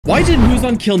Why did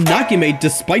Muzan kill Nakime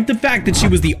despite the fact that she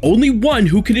was the only one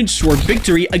who could ensure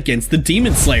victory against the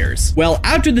Demon Slayers? Well,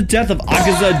 after the death of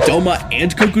Akaza, Doma,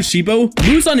 and Kokushibo,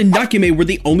 Muzan and Nakime were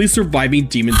the only surviving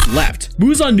demons left.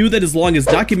 Muzan knew that as long as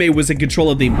Nakime was in control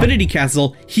of the Infinity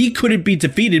Castle, he couldn't be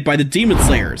defeated by the Demon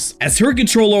Slayers, as her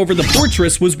control over the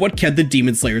fortress was what kept the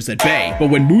Demon Slayers at bay. But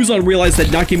when Muzan realized that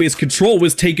Nakime's control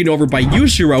was taken over by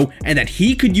Yushiro, and that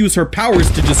he could use her powers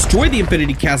to destroy the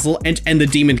Infinity Castle and end the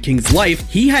Demon King's life,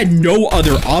 he had no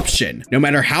other option. No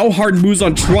matter how hard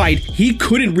Muzan tried, he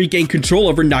couldn't regain control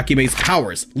over Nakime's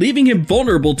powers, leaving him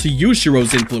vulnerable to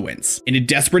Yushiro's influence. In a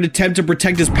desperate attempt to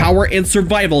protect his power and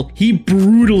survival, he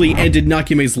brutally ended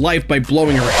Nakime's life by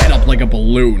blowing her head up like a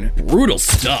balloon. Brutal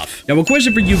stuff. Now, a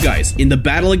question for you guys. In the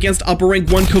battle against Upper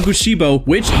Rank 1 Kokushibo,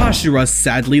 which Hashira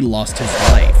sadly lost his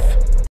life?